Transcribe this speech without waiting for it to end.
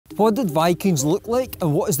What did Vikings look like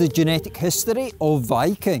and what is the genetic history of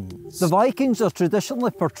Vikings? The Vikings are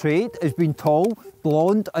traditionally portrayed as being tall,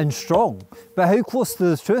 blonde and strong, but how close to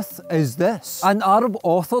the truth is this? An Arab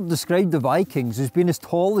author described the Vikings as being as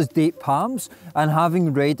tall as date palms and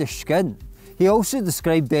having reddish skin. He also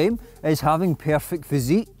described them as having perfect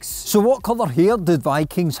physiques. So what colour hair did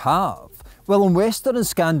Vikings have? Well, in Western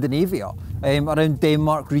Scandinavia, around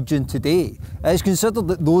Denmark region today, it's considered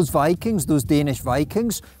that those Vikings, those Danish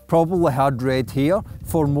Vikings, probably had red hair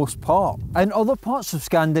for most part. In other parts of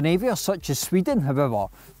Scandinavia, such as Sweden, however,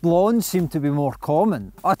 blonde seemed to be more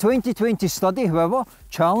common. A 2020 study, however,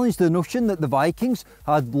 challenged the notion that the Vikings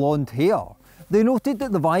had blonde hair. They noted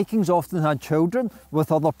that the Vikings often had children with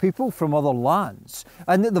other people from other lands,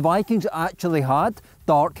 and that the Vikings actually had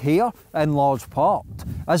dark hair in large part,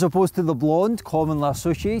 as opposed to the blonde commonly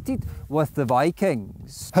associated with the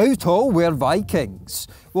Vikings. How tall were Vikings?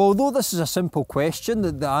 Well, although this is a simple question,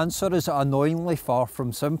 the answer is annoyingly far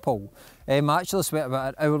from simple. I actually spent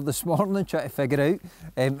about an hour this morning trying to figure out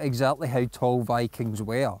exactly how tall Vikings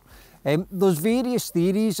were. There's various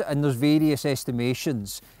theories and there's various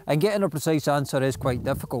estimations, and getting a precise answer is quite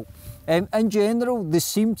difficult. In general, they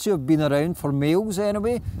seem to have been around, for males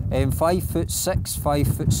anyway, 5'6",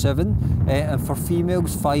 5'7", and for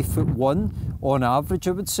females 5'1" on average,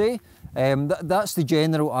 I would say. That's the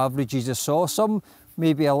general averages I saw. Some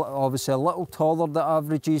maybe obviously a little taller than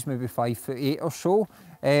averages, maybe 5'8" or so,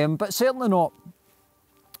 but certainly not,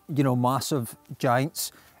 you know, massive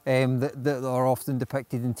giants. That are often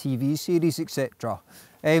depicted in TV series, etc.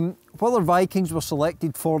 Whether Vikings were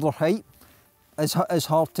selected for their height is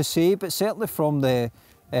hard to say, but certainly from the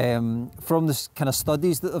kind of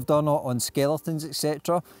studies that they've done on skeletons,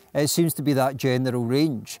 etc., it seems to be that general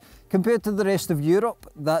range. Compared to the rest of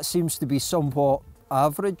Europe, that seems to be somewhat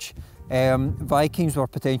average. Vikings were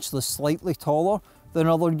potentially slightly taller than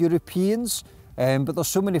other Europeans. But there's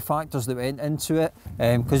so many factors that went into it,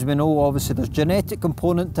 because we know obviously there's genetic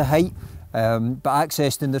component to height, but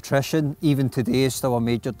access to nutrition even today is still a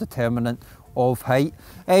major determinant of height.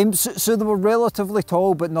 So they were relatively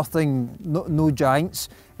tall, but no giants,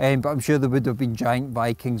 but I'm sure there would have been giant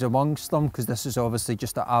Vikings amongst them, because this is obviously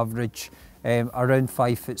just an average, around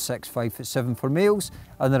 5'6", 5'7" for males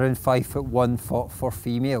and around 5'1" for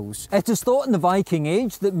females. It is thought in the Viking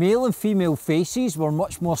Age that male and female faces were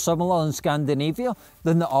much more similar in Scandinavia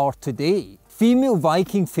than they are today. Female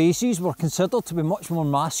Viking faces were considered to be much more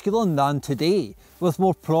masculine than today, with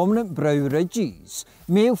more prominent brow ridges.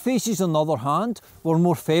 Male faces, on the other hand, were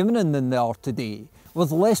more feminine than they are today,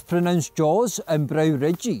 with less pronounced jaws and brow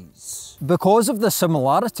ridges. Because of this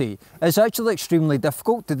similarity, it's actually extremely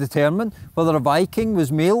difficult to determine whether a Viking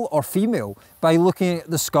was male or female by looking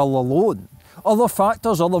at the skull alone. Other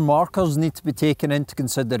factors, other markers need to be taken into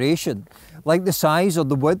consideration, like the size or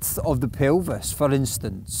the width of the pelvis, for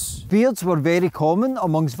instance. Beards were very common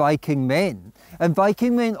amongst Viking men, and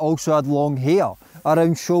Viking men also had long hair,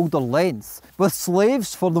 around shoulder length, with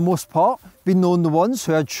slaves for the most part being the ones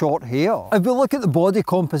who had short hair. If we look at the body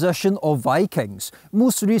composition of Vikings,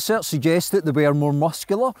 most research suggests that they were more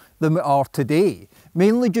muscular than we are today,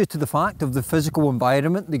 mainly due to the fact of the physical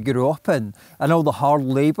environment they grew up in and all the hard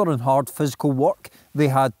labour and hard physical work they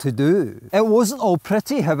had to do. It wasn't all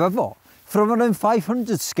pretty, however. From around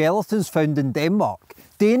 500 skeletons found in Denmark,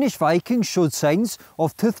 Danish Vikings showed signs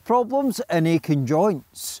of tooth problems and aching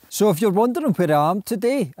joints. So if you're wondering where I am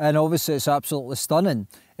today, and obviously it's absolutely stunning,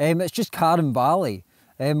 it's just Carron Valley.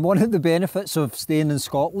 One of the benefits of staying in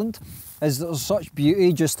Scotland is that there's such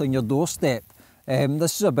beauty just on your doorstep.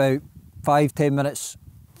 This is about 5–10 minutes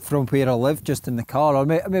from where I live, just in the car, or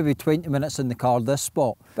maybe 20 minutes in the car, this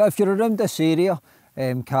spot. But if you're around this area,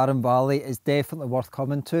 Carron Valley is definitely worth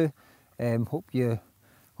coming to.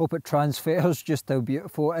 Hope it transfers just how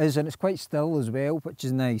beautiful it is, and it's quite still as well, which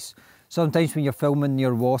is nice. Sometimes when you're filming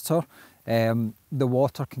near water, the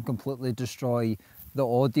water can completely destroy the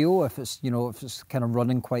audio if it's kind of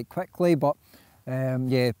running quite quickly, but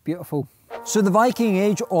yeah, beautiful. So the Viking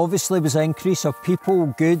Age obviously was an increase of people,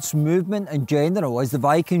 goods, movement in general, as the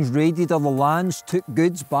Vikings raided other lands, took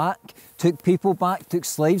goods back, took people back, took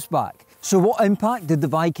slaves back. So what impact did the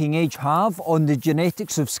Viking Age have on the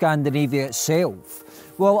genetics of Scandinavia itself?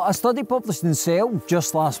 Well, a study published in Cell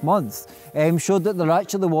just last month showed that there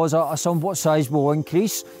actually was a somewhat sizable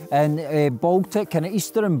increase in Baltic, kind of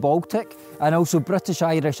Eastern Baltic, and also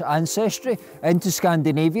British-Irish ancestry into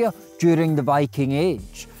Scandinavia during the Viking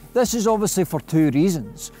Age. This is obviously for two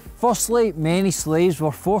reasons. Firstly, many slaves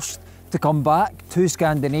were forced to come back to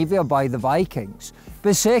Scandinavia by the Vikings.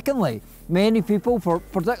 But secondly, many people,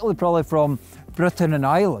 particularly probably from Britain and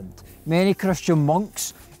Ireland, many Christian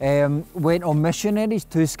monks went on missionaries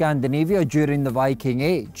to Scandinavia during the Viking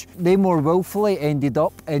Age. They more willfully ended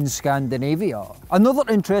up in Scandinavia.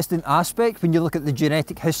 Another interesting aspect when you look at the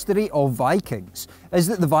genetic history of Vikings is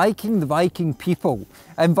that the Viking people,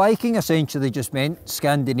 and Viking essentially just meant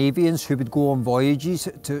Scandinavians who would go on voyages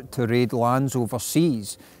to raid lands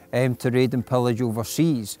overseas, to raid and pillage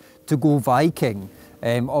overseas, to go Viking.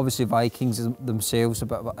 Obviously Vikings themselves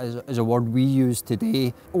is a word we use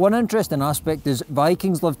today. One interesting aspect is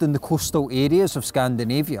Vikings lived in the coastal areas of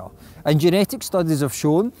Scandinavia, and genetic studies have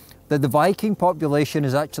shown that the Viking population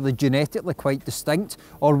is actually genetically quite distinct,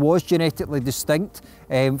 or was genetically distinct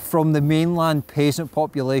from the mainland peasant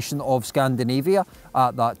population of Scandinavia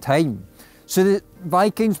at that time. So the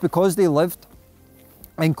Vikings, because they lived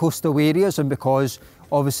in coastal areas, and because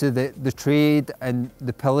obviously the trade and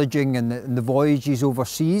the pillaging and the voyages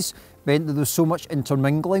overseas meant that there was so much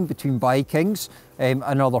intermingling between Vikings and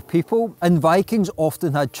other people. And Vikings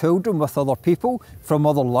often had children with other people from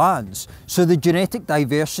other lands. So the genetic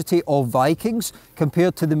diversity of Vikings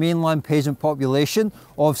compared to the mainland peasant population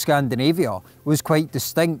of Scandinavia was quite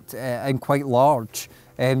distinct and quite large.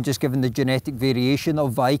 Just given the genetic variation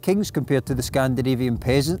of Vikings compared to the Scandinavian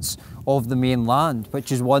peasants of the mainland,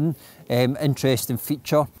 which is one interesting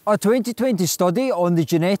feature. A 2020 study on the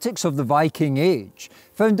genetics of the Viking Age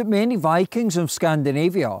found that many Vikings of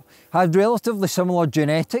Scandinavia had relatively similar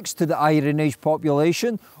genetics to the Iron Age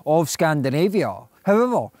population of Scandinavia.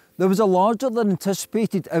 However, there was a larger than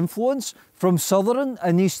anticipated influence from southern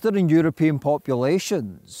and eastern European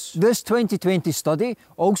populations. This 2020 study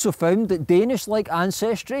also found that Danish-like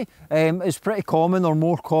ancestry is pretty common, or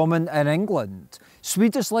more common, in England.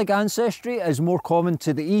 Swedish-like ancestry is more common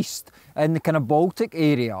to the east, in the kind of Baltic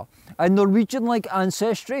area. And Norwegian-like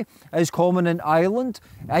ancestry is common in Ireland,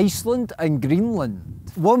 Iceland and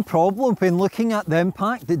Greenland. One problem when looking at the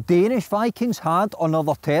impact that Danish Vikings had on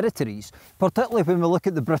other territories, particularly when we look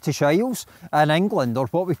at the British Isles and England, or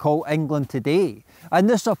what we call England today, and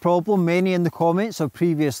this is a problem many in the comments have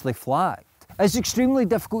previously flagged. It's extremely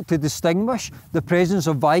difficult to distinguish the presence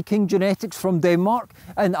of Viking genetics from Denmark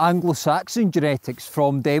and Anglo-Saxon genetics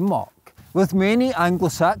from Denmark, with many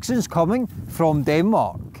Anglo-Saxons coming from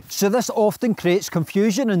Denmark. So this often creates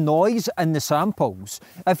confusion and noise in the samples.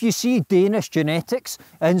 If you see Danish genetics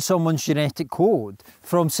in someone's genetic code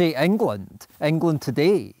from, say, England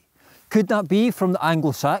today, could that be from the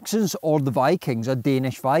Anglo-Saxons or the Vikings, a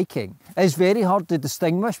Danish Viking? It's very hard to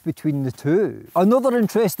distinguish between the two. Another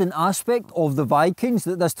interesting aspect of the Vikings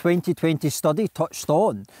that this 2020 study touched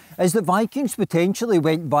on is that Vikings potentially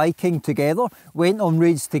went Viking together, went on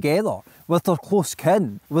raids together with their close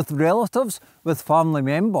kin, with relatives, with family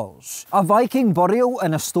members. A Viking burial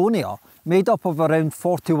in Estonia, made up of around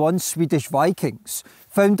 41 Swedish Vikings,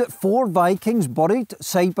 found that 4 Vikings buried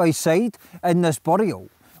side by side in this burial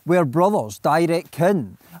were brothers, direct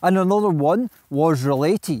kin, and another one was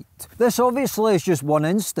related. This obviously is just one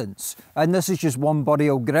instance, and this is just one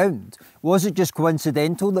burial ground. Was it just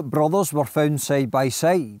coincidental that brothers were found side by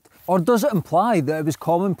side? Or does it imply that it was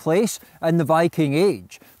commonplace in the Viking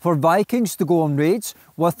Age for Vikings to go on raids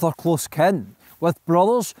with their close kin, with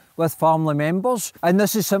brothers, with family members, and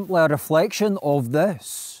this is simply a reflection of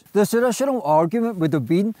this? The traditional argument would have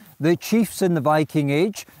been that chiefs in the Viking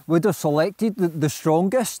Age would have selected the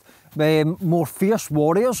strongest, more fierce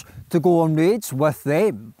warriors to go on raids with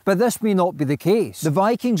them. But this may not be the case. The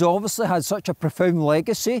Vikings obviously had such a profound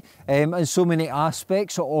legacy in so many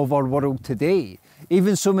aspects of our world today.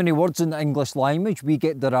 Even so many words in the English language we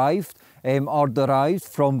get derived are derived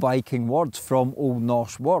from Viking words, from Old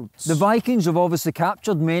Norse words. The Vikings have obviously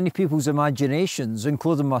captured many people's imaginations,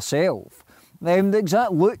 including myself. The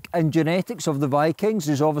exact look and genetics of the Vikings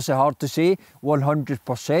is obviously hard to say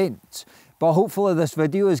 100%, but hopefully this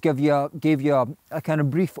video has gave you a kind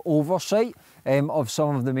of brief oversight of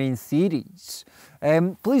some of the main theories.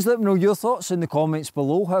 Please let me know your thoughts in the comments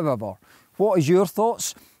below, however. What is your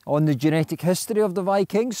thoughts on the genetic history of the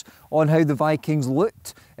Vikings, on how the Vikings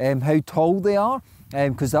looked, how tall they are,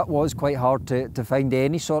 because that was quite hard to find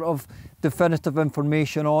any sort of definitive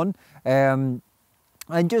information on.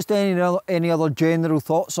 And just any other general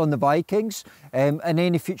thoughts on the Vikings, and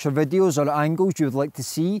any future videos or angles you would like to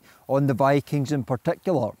see on the Vikings in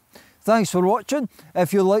particular. Thanks for watching.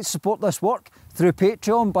 If you'd like to support this work through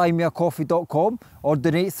Patreon, buymeacoffee.com, or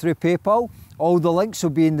donate through PayPal, all the links will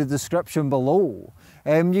be in the description below.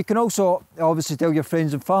 You can also obviously tell your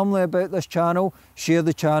friends and family about this channel, share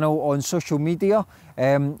the channel on social media,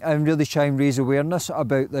 and really try and raise awareness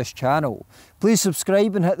about this channel. Please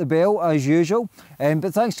subscribe and hit the bell as usual.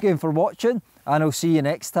 But thanks again for watching, and I'll see you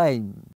next time.